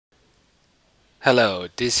Hello,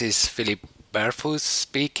 this is Philip Barfus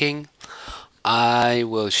speaking. I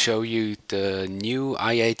will show you the new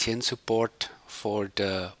IATN support for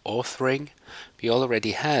the authoring. We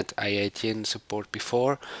already had IATN support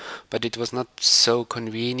before, but it was not so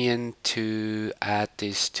convenient to add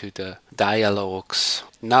this to the dialogues.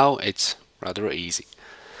 Now it's rather easy.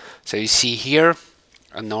 So you see here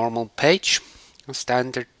a normal page, a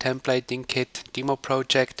standard templating kit demo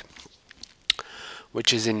project,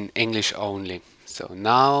 which is in English only. So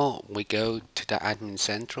now we go to the Admin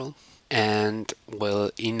Central and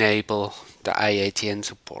we'll enable the IATN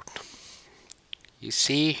support. You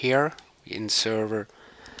see here in server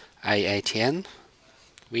IATN,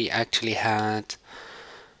 we actually had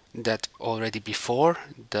that already before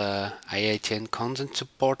the IATN content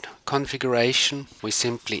support configuration. We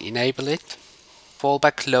simply enable it.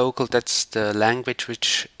 Fallback local, that's the language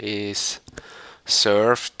which is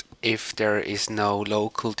served if there is no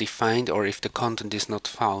local defined or if the content is not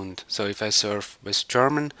found. So if I serve with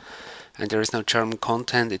German and there is no German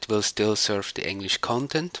content, it will still serve the English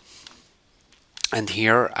content. And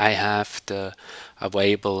here I have the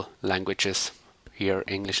available languages, here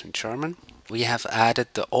English and German. We have added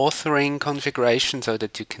the authoring configuration so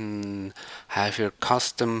that you can have your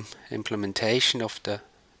custom implementation of the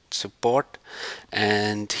support,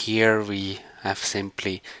 and here we have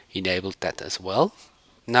simply enabled that as well.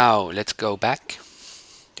 Now let's go back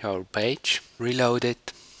to our page, reload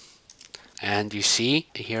it, and you see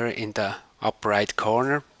here in the upper right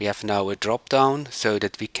corner we have now a drop down so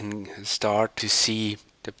that we can start to see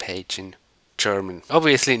the page in German.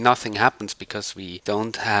 Obviously nothing happens because we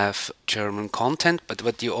don't have German content, but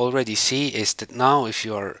what you already see is that now if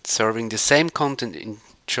you are serving the same content in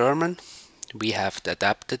German, we have the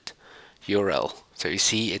adapted URL. So you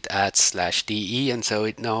see it adds /de, and so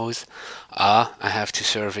it knows, I have to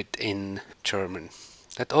serve it in German.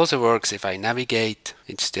 That also works if I navigate,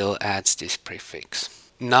 it still adds this prefix.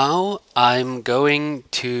 Now I'm going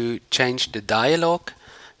to change the dialog.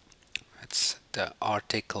 That's the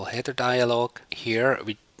article header dialog. Here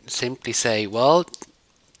we simply say, well,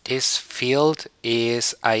 this field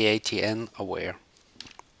is IATN aware.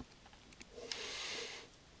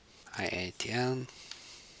 IATN.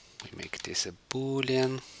 We make this a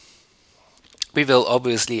boolean. We will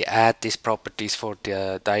obviously add these properties for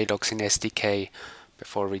the dialogs in SDK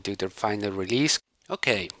before we do the final release.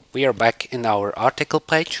 Okay, we are back in our article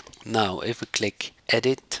page. Now if we click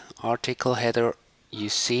edit article header, you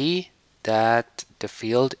see that the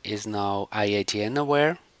field is now IATN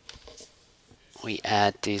aware. We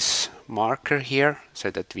add this marker here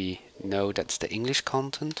so that we know that's the English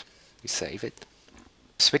content. We save it.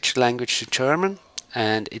 Switch language to German,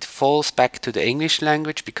 and it falls back to the English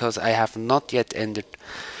language because I have not yet entered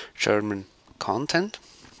German content.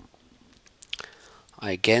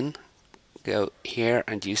 I again go here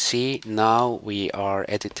and you see now we are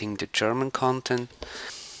editing the German content.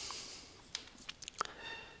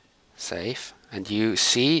 Save, and you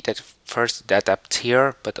see that first it adapts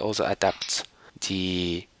here but also adapts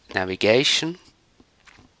the navigation.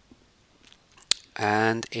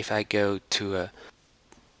 And if I go to a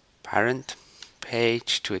parent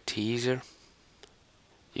page, to a teaser,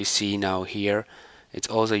 you see now here it's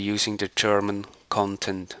also using the German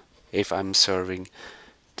content if I'm serving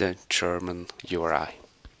the German URI.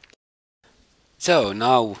 So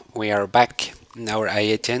now we are back in our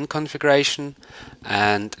IATN configuration,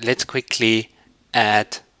 and let's quickly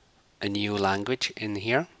add a new language in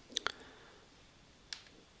here.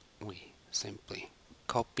 We simply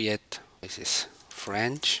copy it. This is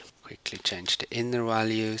French. Quickly change the inner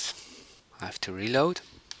values. I have to reload.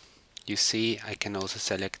 You see I can also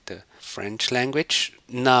select the French language.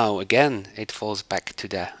 Now again it falls back to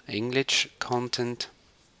the English content,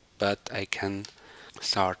 but I can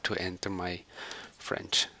start to enter my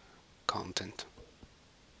French content.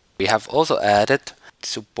 We have also added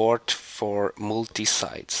support for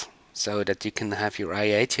multi-sites so that you can have your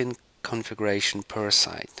IATN configuration per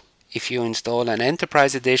site. If you install an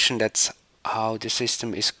enterprise edition, that's how the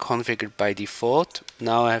system is configured by default.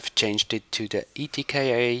 Now I have changed it to the ETK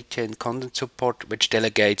IATN content support, which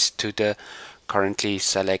delegates to the currently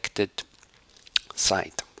selected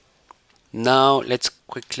site. Now let's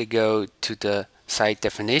quickly go to the site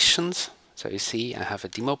definitions. So you see I have a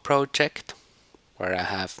demo project where I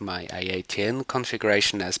have my IATN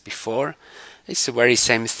configuration as before. It's the very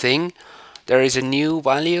same thing. There is a new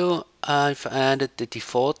value. I've added the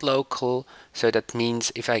default local, so that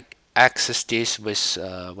means if I access this with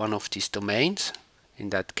one of these domains, in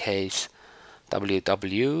that case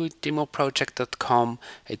www.demoproject.com,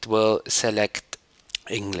 it will select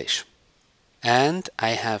English. And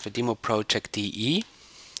I have a demo project DE,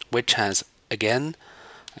 which has again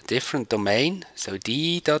a different domain, so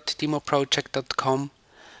d.demoproject.com,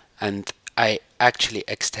 and I actually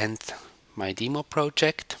extend my demo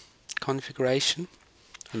project configuration,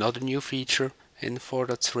 another new feature in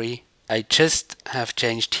 4.3. I just have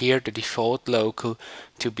changed here the default local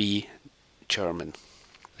to be German.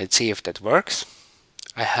 Let's see if that works.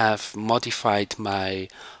 I have modified my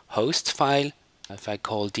host file. If I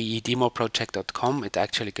call demoproject.com, it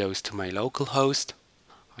actually goes to my local host.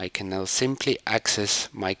 I can now simply access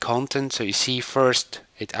my content. So you see, first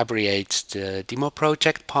it abbreviates the demo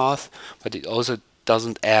project path, but it also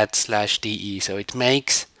doesn't add /de, so it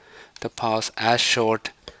makes the path as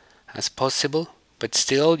short as possible. But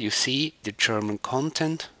still, you see the German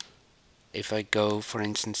content. If I go, for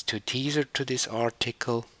instance, to teaser to this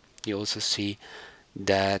article, you also see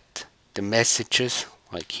that the messages,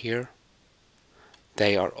 like here,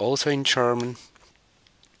 they are also in German.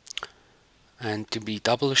 And to be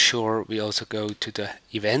double sure, we also go to the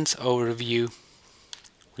events overview,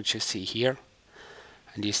 which you see here.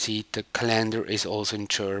 And you see the calendar is also in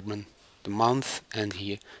German, the month, and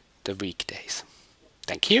here the weekdays.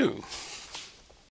 Thank you.